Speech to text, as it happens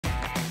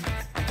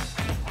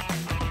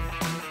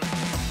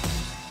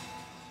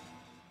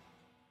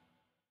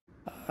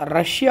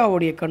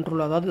ரஷ்யாவுடைய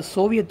கண்ட்ரோல், அதாவது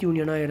சோவியத்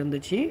யூனியனாக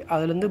இருந்துச்சு.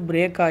 அதுலேருந்து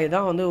பிரேக் ஆகி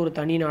தான் வந்து ஒரு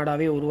தனி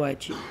நாடாகவே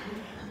உருவாச்சு.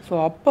 ஸோ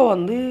அப்போ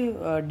வந்து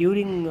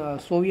டியூரிங்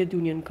சோவியத்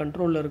யூனியன்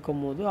கண்ட்ரோலில்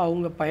இருக்கும்போது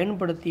அவங்க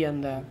பயன்படுத்திய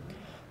அந்த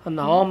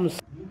அந்த ஆர்ம்ஸ்.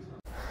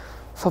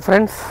 ஸோ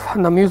ஃப்ரெண்ட்ஸ்,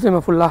 அந்த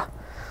மியூசியமை ஃபுல்லாக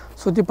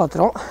சுற்றி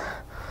பார்த்துறோம்.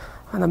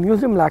 அந்த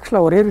மியூசியமில்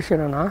ஆக்சுவலாக ஒரே விஷயம்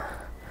என்னென்னா,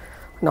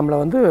 நம்மளை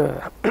வந்து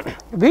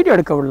வீடியோ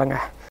எடுக்க விடலைங்க.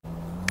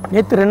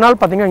 நேற்று 2 நாள்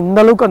பார்த்திங்கன்னா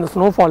இந்தளவுக்கு அந்த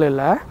ஸ்னோஃபால்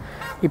இல்லை.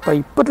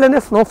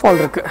 இப்போத்துலேருந்தே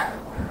ஸ்னோஃபால் இருக்குது.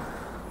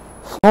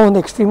 ஸ்னோ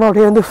வந்து எக்ஸ்ட்ரீமாக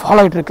அப்படியே வந்து ஃபால்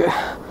ஆகிட்டுருக்கு.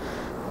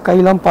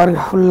 கையெல்லாம்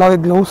பாருங்கள், ஃபுல்லாகவே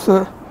க்ளவுஸு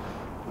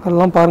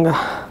அதெல்லாம் பாருங்கள்,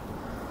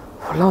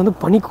 ஃபுல்லாக வந்து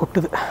பனி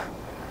கொட்டுது.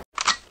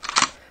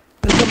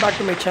 Welcome back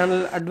to my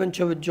channel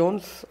adventure with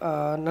Jones.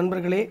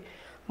 நண்பர்களே,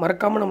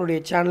 மறக்காமல் நம்மளுடைய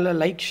சேனலை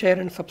லைக்,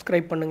 ஷேர் அண்ட்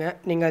சப்ஸ்கிரைப் பண்ணுங்கள்.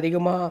 நீங்கள்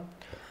அதிகமாக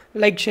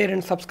லைக், ஷேர்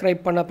அண்ட்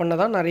சப்ஸ்கிரைப் பண்ண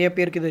தான் நிறைய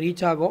பேருக்கு இது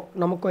ரீச் ஆகும்,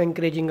 நமக்கும்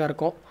என்கரேஜிங்காக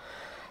இருக்கும்.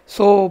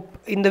 ஸோ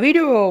இந்த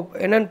வீடியோ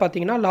என்னென்னு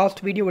பார்த்தீங்கன்னா,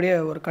 லாஸ்ட் வீடியோடைய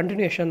ஒரு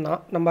கண்டினியூஷன்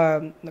தான். நம்ம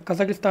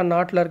கசகிஸ்தான்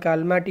நாட்டில் இருக்க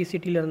அல்மாட்டி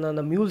சிட்டியில் இருந்த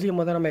அந்த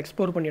மியூசியமை தான் நம்ம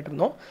எக்ஸ்ப்ளோர் பண்ணிகிட்டு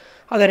இருந்தோம்.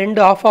 அதை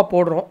 2 ஆஃபாக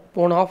போடுறோம்.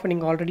 போன ஆஃப்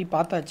நீங்கள் ஆல்ரெடி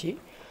பார்த்தாச்சு.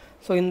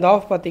 ஸோ இந்த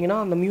ஆஃப் பார்த்தீங்கன்னா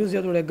அந்த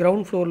மியூசியத்தோடைய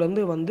கிரவுண்ட்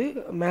ஃப்ளோர்லேருந்து வந்து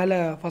மேலே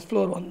ஃபஸ்ட்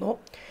ஃப்ளோர் வந்தோம்.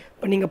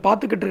 இப்போ நீங்கள்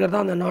பார்த்துக்கிட்டு இருக்கிறது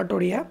தான் அந்த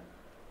நாட்டோடைய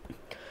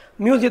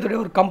மியூசியத்துடைய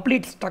ஒரு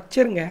கம்ப்ளீட்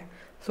ஸ்ட்ரக்சருங்க.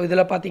 ஸோ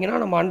இதில் பார்த்தீங்கன்னா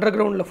நம்ம அண்டர்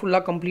கிரவுண்டில்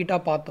ஃபுல்லாக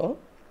கம்ப்ளீட்டாக பார்த்தோம்.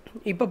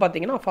 இப்போ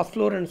பார்த்தீங்கன்னா first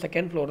floor and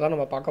second floor தான்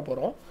நம்ம பார்க்க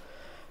போகிறோம்.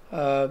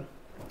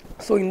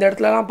 ஸோ இந்த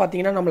இடத்துலலாம்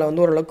பார்த்தீங்கன்னா நம்மளை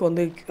வந்து ஓரளவுக்கு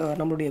வந்து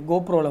நம்மளுடைய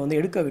கோப்ரோவில் வந்து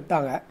எடுக்க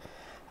விட்டாங்க.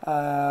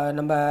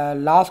 நம்ம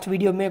லாஸ்ட்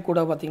வீடியோவுமே கூட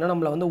பார்த்திங்கன்னா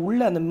நம்மளை வந்து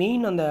உள்ளே அந்த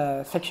மெயின் அந்த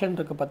செக்ஷன்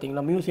இருக்குது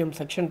பார்த்திங்கன்னா, மியூசியம்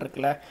செக்ஷன்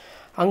இருக்குல்ல,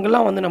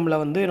 அங்கெல்லாம் வந்து நம்மளை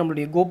வந்து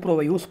நம்மளுடைய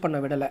கோப்ரோவை யூஸ் பண்ண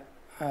விடலை.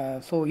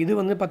 ஸோ இது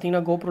வந்து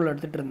பார்த்திங்கன்னா கோப்ரோவில்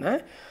எடுத்துகிட்டு இருந்தேன்.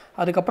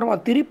 அதுக்கப்புறமா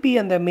திருப்பி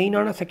அந்த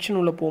மெயினான செக்ஷன்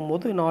உள்ளே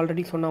போகும்போது நான்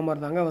ஆல்ரெடி சொன்ன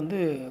மாதிரி தாங்க வந்து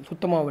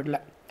சுத்தமாக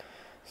விடலை.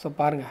 ஸோ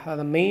பாருங்கள்,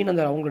 அந்த மெயின்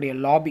அந்த அவங்களுடைய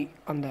லாபி,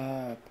 அந்த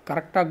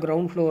கரெக்டாக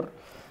கிரவுண்ட் ஃப்ளோருக்கும்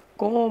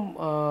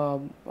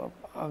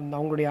அந்த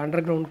அவங்களுடைய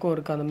அண்டர் கிரவுண்டுக்கும்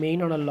இருக்குது அந்த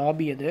மெயினான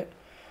லாபி அது.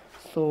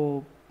 ஸோ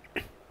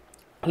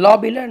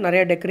லாபியில்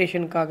நிறைய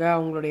டெக்கரேஷனுக்காக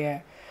அவங்களுடைய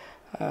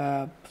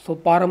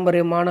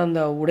பாரம்பரியமான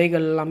அந்த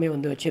உடைகள் எல்லாமே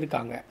வந்து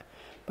வச்சுருக்காங்க.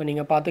 இப்போ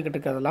நீங்கள் பார்த்துக்கிட்டு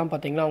இருக்கிறதெல்லாம்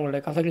பார்த்திங்கன்னா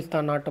அவங்களுடைய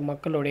கசகிஸ்தான் நாட்டு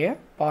மக்களுடைய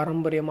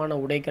பாரம்பரியமான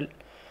உடைகள்,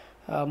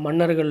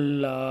 மன்னர்கள்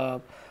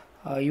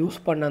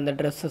யூஸ் பண்ண அந்த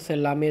ட்ரெஸ்ஸஸ்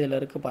எல்லாமே இதில்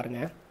இருக்குது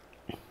பாருங்கள்.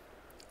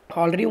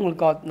 ஆல்ரெடி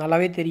உங்களுக்கு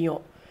நல்லாவே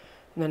தெரியும்,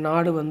 இந்த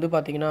நாடு வந்து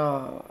பார்த்திங்கன்னா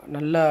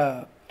நல்ல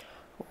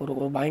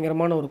ஒரு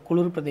பயங்கரமான ஒரு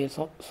குளிர்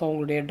பிரதேசம். ஸோ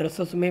அவங்களுடைய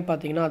ட்ரெஸ்ஸஸுமே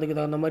பார்த்திங்கன்னா அதுக்கு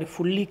தகுந்த மாதிரி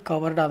ஃபுல்லி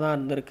கவர்டாக தான்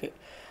இருந்திருக்கு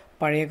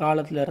பழைய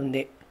காலத்தில்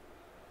இருந்தே.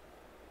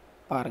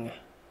 பாருங்கள்,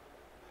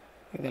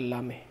 இது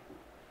எல்லாமே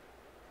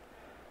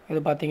இது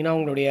பார்த்திங்கன்னா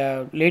அவங்களுடைய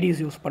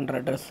லேடிஸ் யூஸ்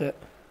பண்ணுற ட்ரெஸ்ஸு.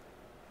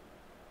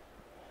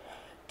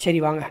 சரி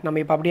வாங்க, நம்ம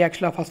இப்போ அப்படியே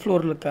ஆக்சுவலாக ஃபஸ்ட்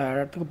ஃப்ளோரில் இருக்க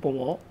இடத்துக்கு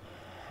போவோம்.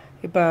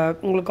 இப்போ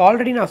உங்களுக்கு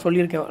ஆல்ரெடி நான்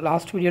சொல்லியிருக்கேன்,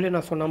 லாஸ்ட் வீடியோவில்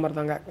நான் சொன்ன மாதிரி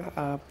தாங்க,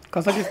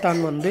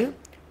 கசகிஸ்தான் வந்து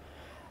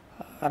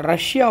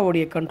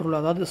ரஷ்யாவுடைய கண்ட்ரோல்,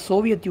 அதாவது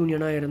சோவியத்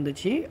யூனியனாக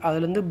இருந்துச்சு.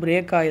 அதுலேருந்து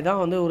பிரேக் ஆகி தான்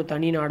வந்து ஒரு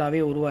தனி நாடாகவே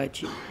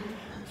உருவாச்சு.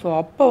 ஸோ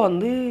அப்போ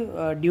வந்து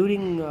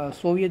டியூரிங்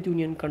சோவியத்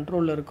யூனியன்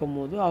கண்ட்ரோலில்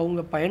இருக்கும்போது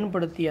அவங்க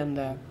பயன்படுத்திய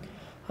அந்த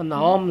அந்த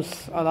ஆர்ம்ஸ்,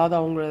 அதாவது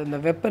அவங்க இந்த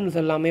வெப்பன்ஸ்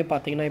எல்லாமே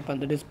பார்த்திங்கன்னா இப்போ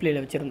அந்த டிஸ்பிளேயில்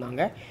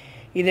வச்சுருந்தாங்க.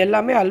 இது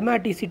எல்லாமே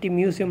அல்மாட்டி சிட்டி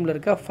மியூசியமில்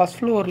இருக்க ஃபஸ்ட்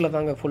ஃப்ளோரில்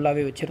தாங்க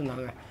ஃபுல்லாகவே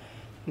வச்சுருந்தாங்க.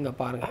 இங்கே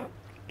பாருங்கள்,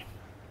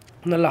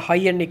 நல்ல ஹை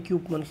அண்ட்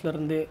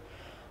எக்யூப்மெண்ட்ஸ்லேருந்து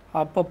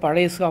அப்போ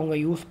பழையசு அவங்க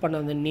யூஸ் பண்ண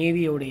அந்த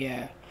நேவியோடைய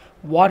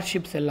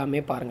வார்ஷிப்ஸ் எல்லாமே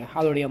பாருங்கள்,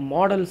 அதோடைய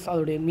மாடல்ஸ்,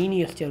 அதோடைய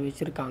மினியேச்சர்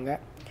வச்சுருக்காங்க.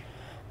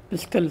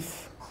 பிஸ்டல்ஸ்,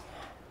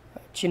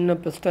 சின்ன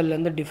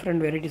பிஸ்டல்லேருந்து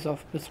டிஃப்ரெண்ட் வெரைட்டிஸ்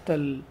ஆஃப்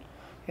பிஸ்டல்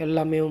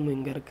எல்லாமே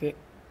இங்கே இருக்குது.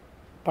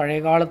 பழைய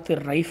காலத்து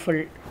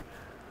ரைஃபிள்.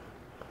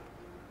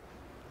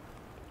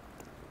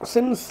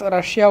 சின்ஸ்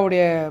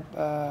ரஷ்யாவுடைய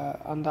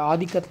அந்த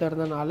ஆதிக்கத்தில்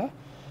இருந்தனால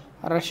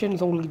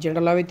ரஷ்யன்ஸ் உங்களுக்கு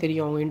ஜென்ரலாகவே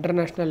தெரியும், அவங்க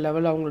இன்டர்நேஷ்னல்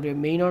லெவலில் அவங்களுடைய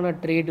மெயினான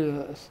ட்ரேடு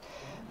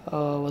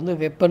வந்து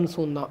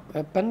வெப்பன்ஸும் தான்.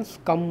 Weapons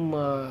come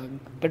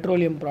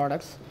petroleum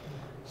products.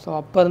 So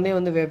அப்போ இருந்தே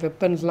வந்து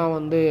வெப்பன்ஸ்லாம்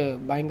வந்து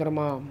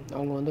பயங்கரமாக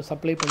அவங்க வந்து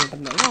சப்ளை பண்ணிட்டு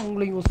இருந்தாங்க,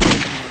 அவங்களும் யூஸ்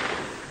பண்ணிட்டு இருந்தாங்க.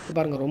 இது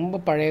பாருங்கள், ரொம்ப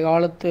பழைய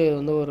காலத்து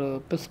வந்து ஒரு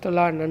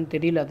பிஸ்டலாக என்னன்னு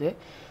தெரியல,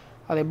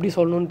 அது எப்படி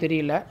சொல்லணும்னு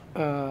தெரியல,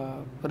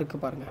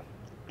 இருக்குது பாருங்கள்.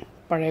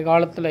 பழைய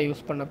காலத்தில்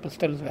யூஸ் பண்ண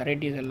பிஸ்டல்ஸ்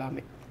வெரைட்டிஸ்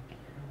எல்லாமே.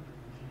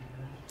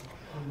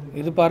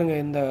 இது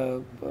பாருங்கள், இந்த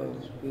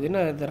இது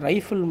என்ன, இந்த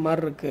ரைஃபிள்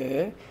மாதிரி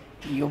இருக்குது,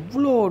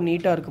 எவ்வளோ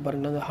நீட்டாக இருக்குது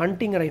பாருங்கள். அந்த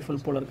ஹண்டிங்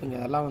ரைஃபிள் போல் இருக்குங்க.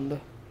 இதெல்லாம் வந்து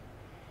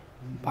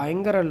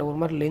பயங்கர ஒரு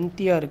மாதிரி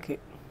லென்த்தியாக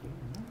இருக்குது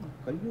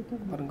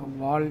பாருங்கள்.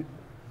 வால்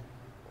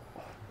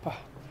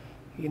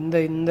இந்த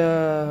இந்த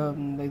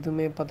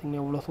இதுவுமே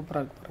பார்த்திங்கன்னா எவ்வளோ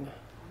சூப்பராக இருக்குது பாருங்கள்,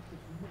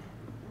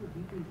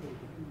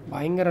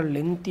 பயங்கர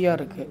லென்த்தியாக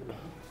இருக்குது.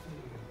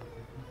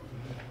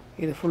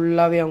 இது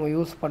ஃபுல்லாகவே அவங்க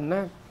யூஸ் பண்ண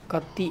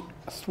கத்தி,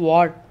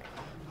 ஸ்வாட்,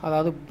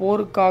 அதாவது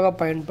போருக்காக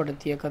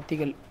பயன்படுத்திய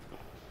கத்திகள்.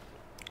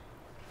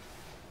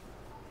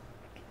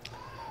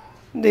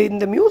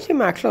 இந்த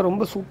மியூசியம் ஆக்சுவலாக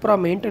ரொம்ப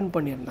சூப்பராக மெயின்டைன்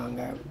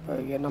பண்ணியிருந்தாங்க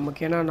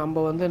நமக்கு. ஏன்னா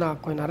நம்ம வந்து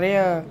நான் நிறைய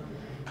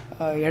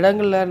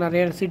இடங்களில்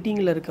நிறைய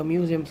சிட்டிங்கில் இருக்க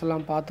மியூசியம்ஸ்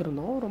எல்லாம்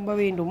பார்த்துருந்தோம்.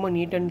 ரொம்ப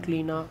நீட் அண்ட்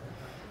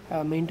க்ளீனாக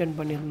மெயின்டைன்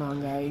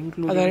பண்ணியிருந்தாங்க.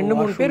 அதை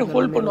 2-3 பேர்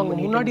ஹோல்ட் பண்ணுவாங்க,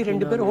 முன்னாடி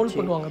 2 பேர் ஹோல்ட்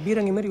பண்ணுவாங்க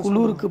பீரங்கி மாதிரி.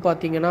 குளூருக்கு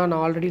பார்த்தீங்கன்னா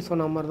நான் ஆல்ரெடி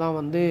சொன்ன மாதிரி தான்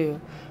வந்து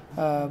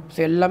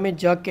எல்லாமே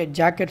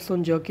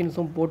ஜாக்கெட்ஸும்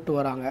ஜர்க்கின்ஸும் போட்டு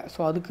வராங்க. ஸோ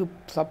அதுக்கு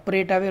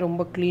செப்பரேட்டாகவே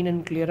ரொம்ப க்ளீன்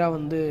அண்ட் கிளியராக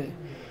வந்து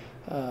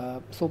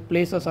ஸோ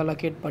பிளேசஸ்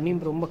அலோகேட் பண்ணி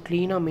ரொம்ப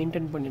க்ளீனாக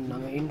மெயின்டைன்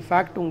பண்ணியிருந்தாங்க.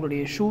 இன்ஃபேக்ட்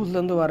உங்களுடைய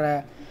ஷூஸ்லேருந்து வர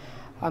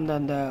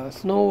அந்த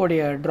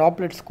ஸ்னோவோடைய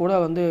ட்ராப்லெட்ஸ் கூட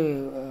வந்து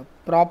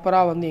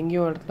ப்ராப்பராக வந்து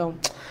எங்கேயும் இடத்துல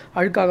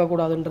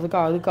அழுக்காகக்கூடாதுன்றதுக்கு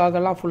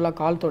அதுக்காகலாம் ஃபுல்லாக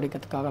கால்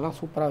துடைக்கிறதுக்காகலாம்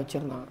சூப்பராக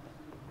வச்சுருந்தாங்க.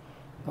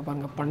 இப்போ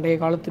பாருங்கள் பண்டைய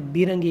காலத்து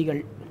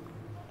பீரங்கிகள்.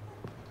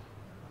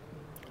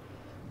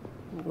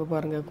 இப்போ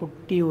பாருங்கள்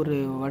குட்டி ஒரு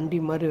வண்டி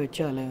மாதிரி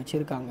வச்சு அதில்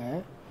வச்சுருக்காங்க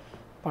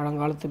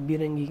பழங்காலத்து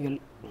பீரங்கிகள்.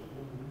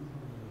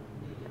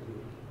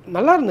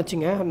 நல்லா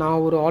இருந்துச்சுங்க.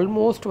 நான் ஒரு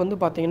ஆல்மோஸ்ட் வந்து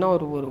பார்த்திங்கன்னா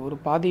ஒரு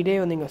பாதி டே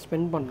வந்து இங்கே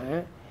ஸ்பெண்ட்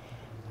பண்ணேன்.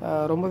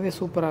 ரொம்பவே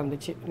சூப்பராக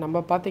இருந்துச்சு.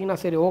 நம்ம பார்த்திங்கன்னா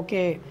சரி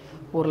ஓகே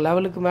ஒரு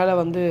லெவலுக்கு மேலே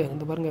வந்து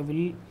இந்த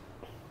பாருங்கள்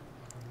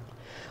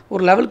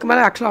ஒரு லெவலுக்கு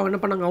மேலே ஆக்சுவலாக என்ன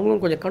பண்ணாங்க,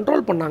 அவங்களும் கொஞ்சம்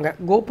கண்ட்ரோல் பண்ணாங்க.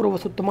 கோப்ரோவை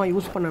சுத்தமாக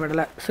யூஸ் பண்ண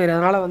விடலை. சரி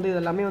அதனால் வந்து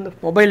இதெல்லாமே வந்து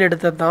மொபைல்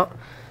எடுத்தது தான்.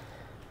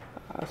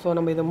 ஸோ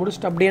நம்ம இதை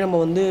முடிச்சுட்டு அப்படியே நம்ம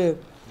வந்து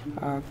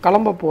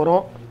கிளம்ப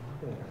போகிறோம்.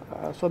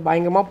 ஸோ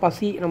பயங்கரமாக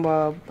பசி.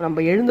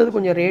 நம்ம எழுந்தது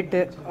கொஞ்சம்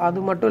ரேட்டு. அது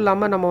மட்டும்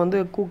இல்லாமல் நம்ம வந்து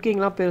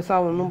குக்கிங்லாம்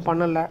பெருசாக ஒன்றும்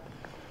பண்ணலை.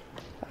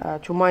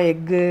 சும்மா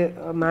எக்கு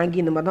மேகி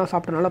இந்த மாதிரி தான்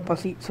சாப்பிட்டனால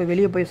பசி. ஸோ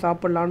வெளியே போய்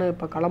சாப்பிட்லான்னு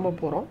இப்போ கிளம்ப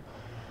போகிறோம்.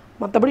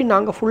 மற்றபடி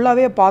நாங்கள்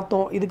ஃபுல்லாகவே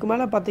பார்த்தோம். இதுக்கு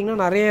மேலே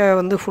பார்த்திங்கன்னா நிறைய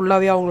வந்து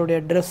ஃபுல்லாகவே அவங்களுடைய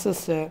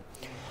ட்ரெஸ்ஸஸ்ஸு,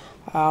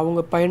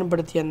 அவங்க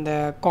பயன்படுத்திய அந்த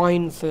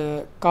காயின்ஸு,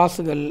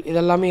 காசுகள்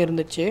இதெல்லாமே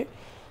இருந்துச்சு.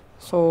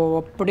 ஸோ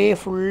அப்படியே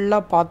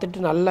ஃபுல்லாக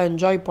பார்த்துட்டு நல்லா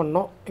என்ஜாய்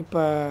பண்ணோம்.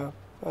 இப்போ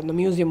அந்த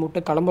மியூசியம்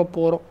விட்டு கிளம்ப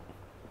போகிறோம்.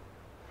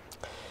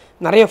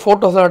 நிறைய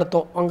ஃபோட்டோஸாக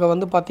எடுத்தோம். அங்கே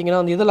வந்து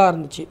பார்த்திங்கன்னா அந்த இதெல்லாம்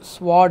இருந்துச்சு,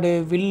 ஸ்வாடு,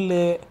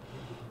 வில்லு,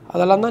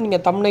 அதெல்லாம் தான்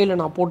நீங்கள் தம்ப்நெயிலில்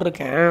நான்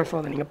போட்டிருக்கேன். ஸோ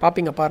அதை நீங்கள்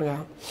பார்ப்பீங்க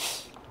பாருங்கள்.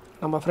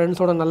 நம்ம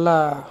ஃப்ரெண்ட்ஸோட நல்ல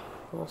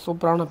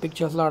சூப்பரான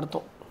பிக்சர்ஸ்லாம்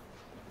எடுத்தோம்.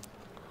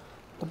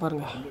 இதை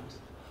பாருங்கள்,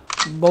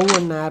 பவ்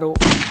அண்ட் ஆரோ,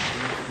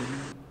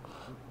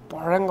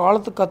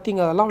 பழங்காலத்து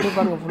கத்திங்க. அதெல்லாம் அப்படியே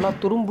பாருங்கள்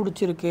ஃபுல்லாக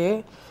துரும்பிடிச்சிருக்கு.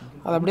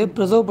 அதை அப்படியே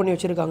ப்ரிசர்வ் பண்ணி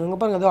வச்சுருக்காங்க. இங்கே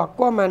பாருங்கள், ஏதோ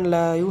அக்வாமேனில்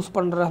யூஸ்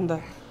பண்ணுற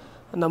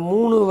அந்த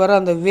 3 வர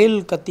அந்த வேல்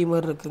கத்தி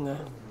மாதிரி இருக்குங்க.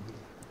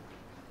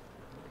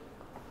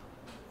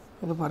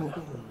 இது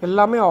பாருங்கள்,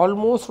 எல்லாமே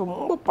ஆல்மோஸ்ட்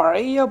ரொம்ப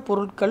பழைய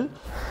பொருட்கள்.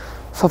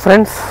 ஸோ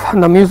ஃப்ரெண்ட்ஸ்,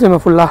 அந்த மியூசியமை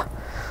ஃபுல்லாக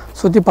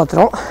சுற்றி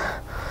பார்த்துறோம்.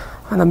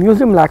 அந்த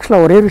மியூசியமில்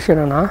ஆக்சுவலாக ஒரே விஷயம்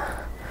என்னென்னா,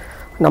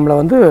 நம்மளை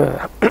வந்து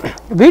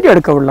வீடியோ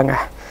எடுக்க விடலங்க.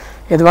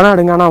 எது வேணால்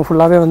எடுங்க, ஆனால்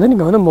ஃபுல்லாகவே வந்து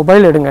நீங்கள் வந்து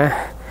மொபைல் எடுங்க,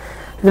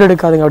 இதில்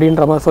எடுக்காதுங்க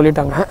அப்படின்ற மாதிரி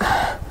சொல்லிட்டாங்க.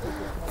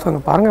 ஸோ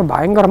அங்கே பாருங்கள்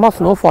பயங்கரமாக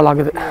ஸ்னோ ஃபால்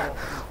ஆகுது.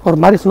 ஒரு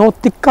மாதிரி ஸ்னோ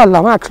திக்காக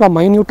இல்லாமல் ஆக்சுவலாக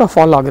மைன்யூட்டாக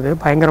ஃபால் ஆகுது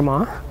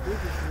பயங்கரமாக.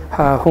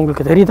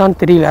 உங்களுக்கு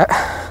தெரியுதான்னு தெரியல.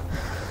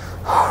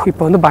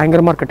 இப்போ வந்து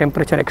பயங்கரமாக இருக்குது,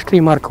 டெம்பரேச்சர்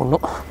எக்ஸ்ட்ரீமாக இருக்குது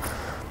இன்னும்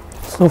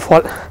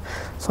ஸ்னோஃபால்.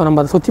 ஸோ நம்ம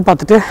அதை சுற்றி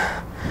பார்த்துட்டு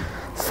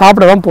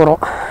சாப்பிட தான்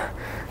போகிறோம்.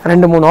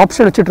 2-3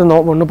 ஆப்ஷன் வச்சுட்டு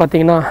இருந்தோம். ஒன்று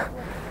பார்த்திங்கன்னா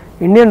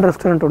இந்தியன்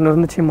ரெஸ்டாரண்ட் ஒன்று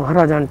இருந்துச்சு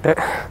மகாராஜான்ட்டு,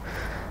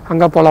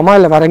 அங்கே போகலாமா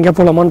இல்லை வேறு எங்கேயா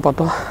போகலாமான்னு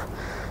பார்த்தோம்.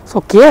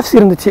 ஸோ கேஎஃப்சி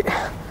இருந்துச்சு.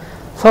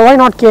 ஸோ வை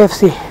நாட்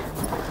கேஎஃப்சி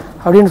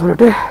அப்படின்னு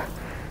சொல்லிட்டு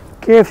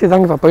கேஎஃப்சி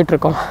தாங்க இப்போ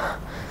போயிட்டுருக்கோம்.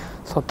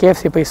 ஸோ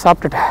கேஎஃப்சி போய்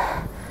சாப்பிட்டுட்டு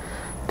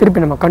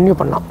திருப்பி நம்ம கன்டினியூ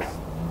பண்ணலாம்.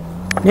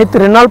 நேற்று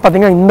 2 நாள்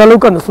பார்த்திங்கன்னா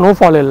இந்தளவுக்கு அந்த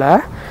ஸ்னோஃபால் இல்லை.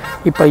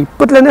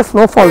 இப்போத்துலேருந்தே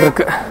ஸ்னோஃபால்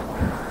இருக்குது.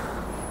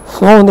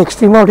 ஸ்னோ வந்து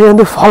எக்ஸ்ட்ரீமாக அப்படியே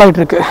வந்து ஃபால்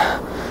ஆகிட்டுருக்கு.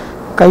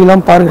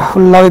 கையெல்லாம் பாருங்கள்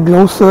ஃபுல்லாகவே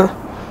க்ளவுஸு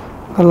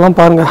அதெல்லாம்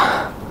பாருங்கள்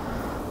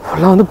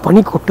ஃபுல்லாக வந்து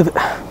பனி கொட்டுது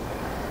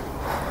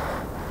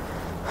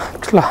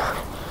ஆக்சுவலாக.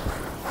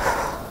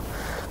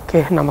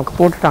 ஓகே, நமக்கு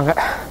போட்டுட்டாங்க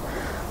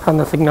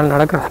அந்த சிக்னல்,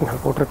 நடக்கிற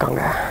சிக்னல்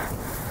போட்டிருக்காங்க.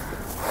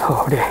 ஸோ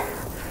அப்படியே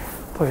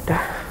போயிட்டு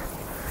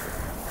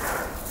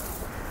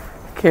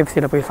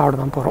கேஎஃப்சியில் போய் சாப்பிட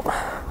தான் போகிறோம்.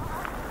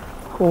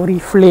 ஓரி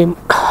ஃப்ளேம்.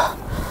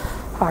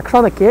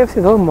 ஆக்சுவலாக அந்த கேஎஃப்சி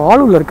ஏதோ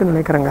மாலூரில் இருக்குதுன்னு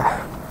நினைக்கிறேங்க.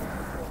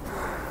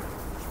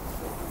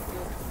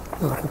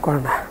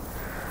 குழந்தை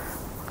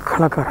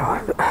கலக்கார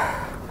வருது.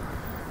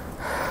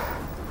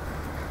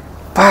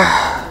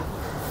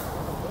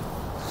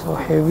 ஸோ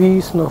ஹெவி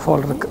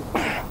ஸ்னோஃபால் இருக்குது.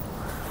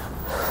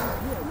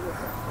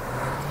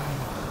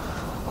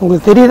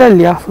 உங்களுக்கு தெரியுதா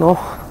இல்லையா ஸ்னோ?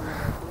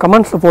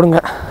 கமெண்ட்ஸில் போடுங்க.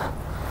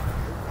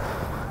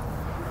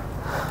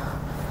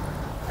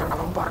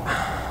 பாருங்கள்,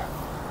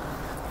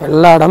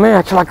 எல்லா இடமே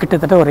ஆக்சுவலாக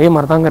கிட்டத்தட்ட ஒரே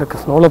மாதிரி தாங்க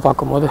இருக்குது ஸ்னோவில்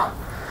பார்க்கும்போது.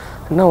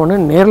 என்ன ஒன்று,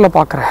 நேரில்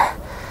பார்க்குற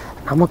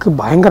நமக்கு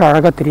பயங்கர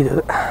அழகாக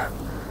தெரியுது.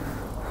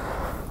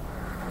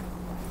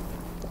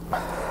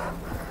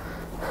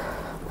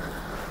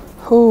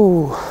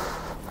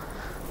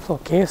 ஸோ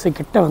கேஎஃப்சி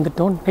கிட்ட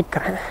வந்துட்டோன்னு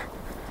நினைக்கிறேன்.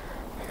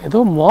 ஏதோ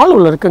மால்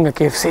உள்ள இருக்குங்க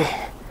கேஎஃப்சி.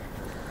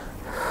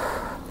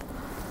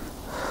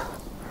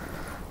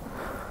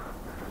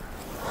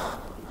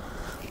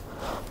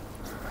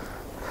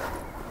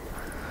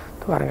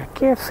 பாருங்க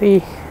கேஎஃப்சி.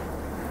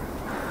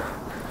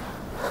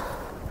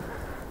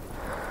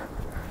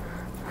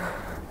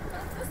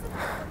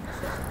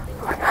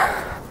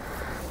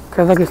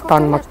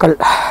 கஜகிஸ்தான் மக்கள்.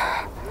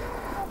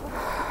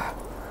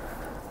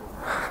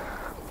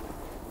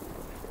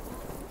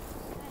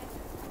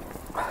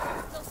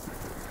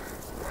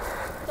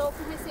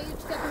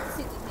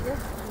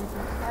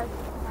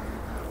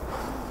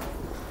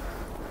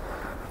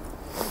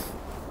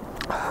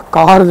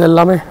 கார் இது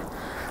எல்லாமே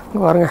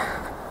இங்கே பாருங்க,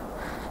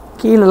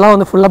 கீழெல்லாம்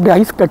வந்து ஃபுல்லாக அப்படியே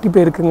ஐஸ் கட்டி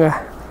போயிருக்குங்க.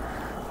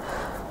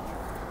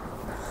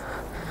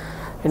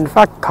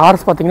 இன்ஃபேக்ட்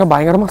கார்ஸ் பார்த்தீங்கன்னா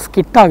பயங்கரமாக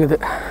ஸ்கிட் ஆகுது.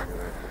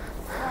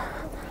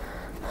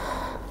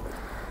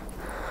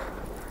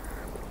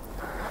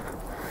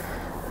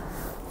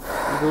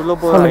 உள்ள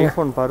போய்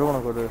ஐஃபோன் பாரு,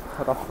 உனக்கு ஒரு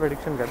ரஃப்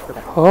ப்ரெடிக்ஷன்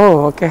கிடைச்சிடும்.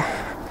 ஓ ஓகே,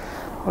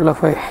 உள்ளே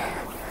போய்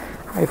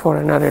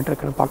ஐஃபோன் என்ன ரேட்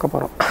இருக்குன்னு பார்க்க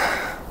போகிறோம்.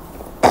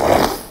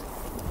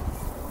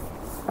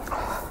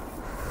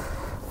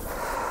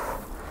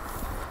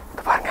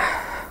 பாருங்க,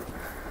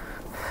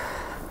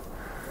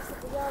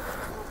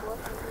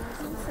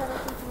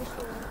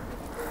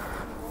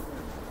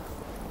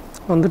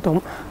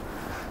 வந்துட்டோம்.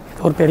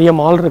 இது ஒரு பெரிய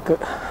மால் இருக்கு.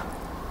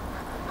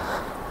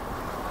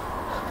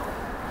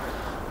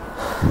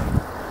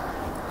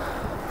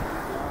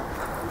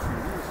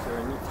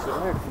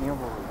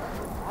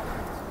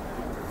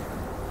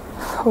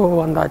 ஸோ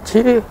வந்தாச்சு.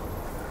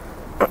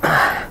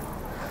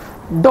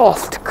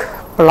 டாஸ்ட்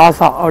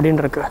பிளாசா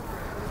அப்படின்னு இருக்கு.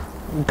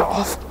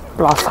 டாஸ்ட்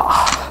பிளாசா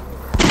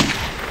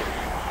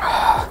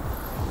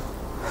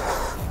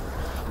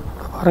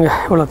பாருங்க,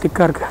 இவ்வளோ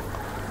திக்காக இருக்கு.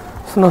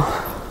 ஸ்னோ.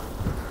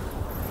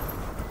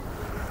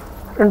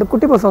 2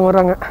 குட்டி பசங்க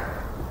வர்றாங்க.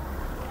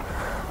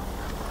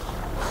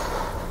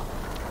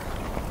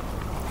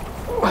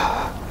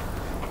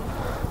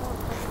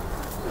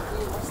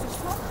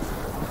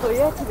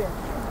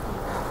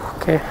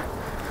 ஓகே,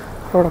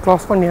 ரோட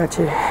க்ளாஸ்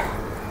பண்ணியாச்சு.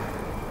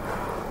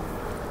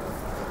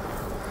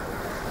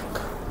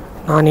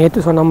 நான்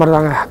நேற்று சொன்ன மாதிரி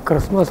தாங்க,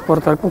 கிறிஸ்மஸ்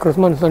பொறுத்த வரைக்கும்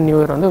கிறிஸ்மஸ் நியூ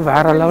இயர் வந்து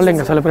வேறு லெவலில்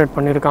இங்கே செலிப்ரேட்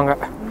பண்ணியிருக்காங்க.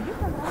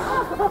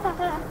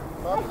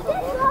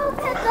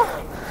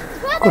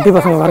 குட்டி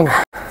பசங்க பாருங்க,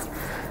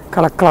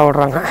 கலக்கலாக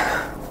விடுறாங்க.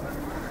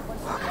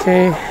 ஓகே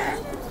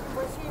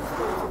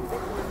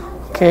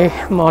ஓகே,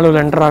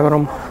 மாலுவில் என்டர்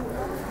ஆகிறோம்.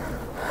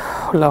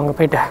 உள்ள அவங்க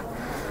போயிட்டு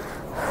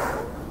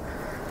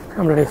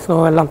நம்மளுடைய ஸ்னோ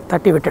எல்லாம்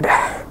தட்டி விட்டுட்டு,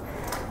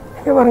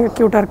 இங்கே பாருங்க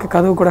க்யூட்டாக இருக்குது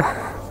கதவு கூட.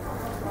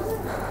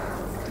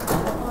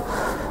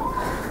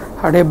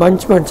 அப்படியே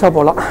பஞ்சாக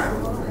போகலாம்.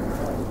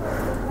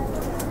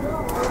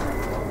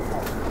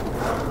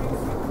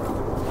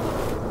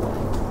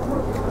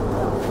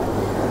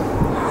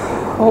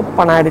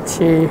 ஓப்பன்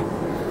ஆயிடுச்சு.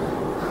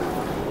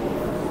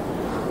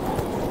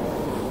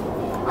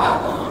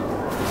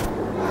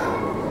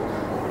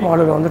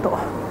 மாலுக்கு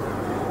வந்துட்டோம்.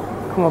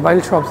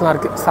 மொபைல் ஷாப்ஸ்லாம்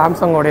இருக்குது.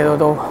 சாம்சங்கோடைய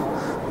ஏதோ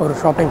ஒரு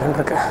ஷாப்பிங் சென்டர்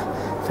இருக்குது.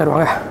 சரி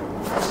வாங்க,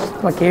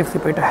 நான் கேஎஃப்சி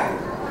போயிட்டு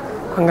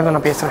அங்கே தான்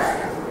நான் பேசுகிறேன்.